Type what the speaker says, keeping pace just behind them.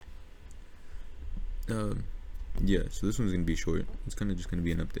Um, yeah. So this one's gonna be short. It's kind of just gonna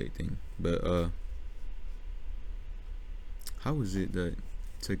be an update thing. But how is it that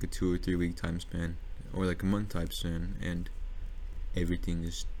it's like a 2 or 3 week time span, or like a month time span, and everything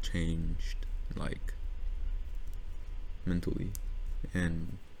is changed, like mentally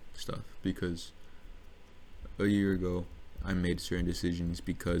and stuff? Because a year ago, I made certain decisions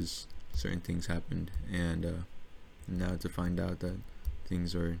because certain things happened, and now to find out that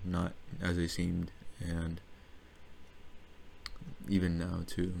things are not as they seemed, and even now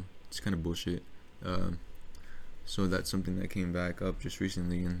too, it's kind of bullshit. Um, so that's something that came back up just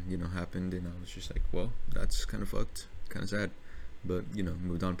recently, and happened, and I was just like, well, that's kind of fucked, kind of sad, but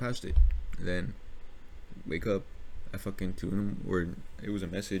moved on past it. Then wake up at fucking or it was a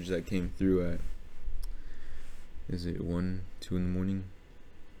message that came through at, is it 1, 2 in the morning?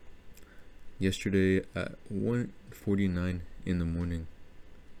 Yesterday at 1:49 in the morning,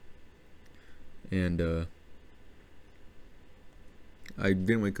 and I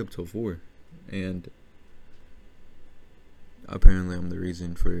didn't wake up till 4, and apparently I'm the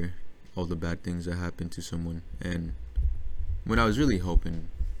reason for all the bad things that happened to someone. And when I was really hoping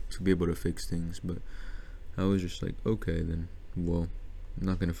to be able to fix things, but I was just like, okay, then, well, I'm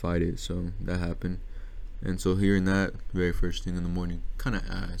not gonna fight it. So that happened, and so hearing that very first thing in the morning, kind of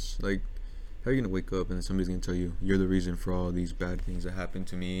ass. Like, how are you gonna wake up and then somebody's gonna tell you you're the reason for all these bad things that happened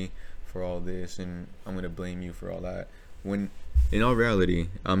to me, for all this, and I'm gonna blame you for all that? When in all reality,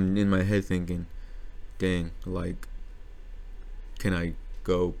 I'm in my head thinking, dang, like, can I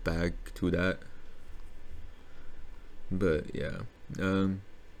go back to that? But yeah,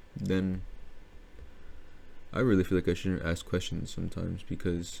 then I really feel like I shouldn't ask questions sometimes,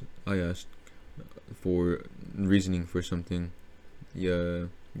 because I asked for reasoning for something, yeah,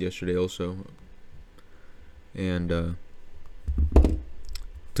 yesterday also, and to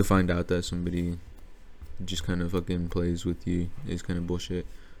find out that somebody just kind of fucking plays with you is kind of bullshit.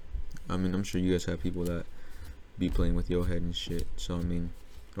 I mean, I'm sure you guys have people that be playing with your head and shit. So I mean,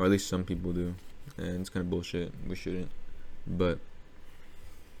 or at least some people do, and it's kind of bullshit. We shouldn't, but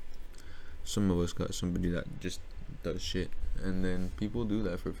some of us got somebody that just does shit, and then people do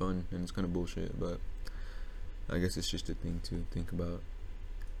that for fun, and it's kind of bullshit. But I guess it's just a thing to think about.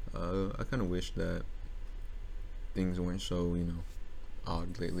 I kind of wish that things weren't so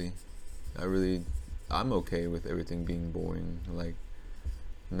odd lately. I'm okay with everything being boring, like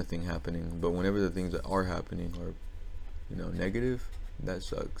nothing happening. But whenever the things that are happening are negative, that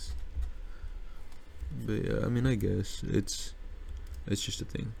sucks. But yeah, I mean, I guess it's just a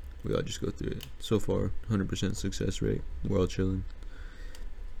thing. We all just go through it. So far, 100% success rate. We're all chilling,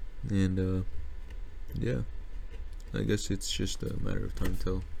 and yeah, I guess it's just a matter of time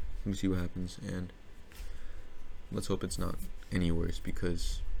till we see what happens, and let's hope it's not any worse,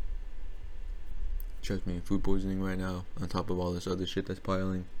 because trust me, food poisoning right now, on top of all this other shit that's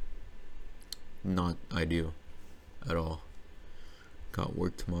piling, not ideal at all. Got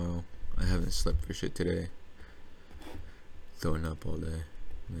work tomorrow. I haven't slept for shit today. Throwing up all day,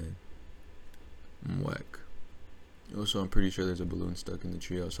 man. I'm whack. Also, I'm pretty sure there's a balloon stuck in the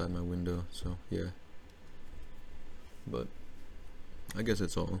tree outside my window, so yeah. But I guess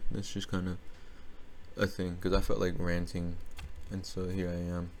that's all. It's just kind of a thing, because I felt like ranting, and so here I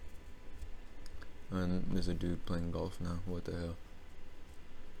am. And there's a dude playing golf now. What the hell?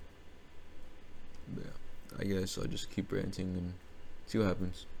 But yeah, I guess I'll just keep ranting and see what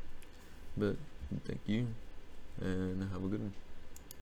happens. But thank you, and have a good one.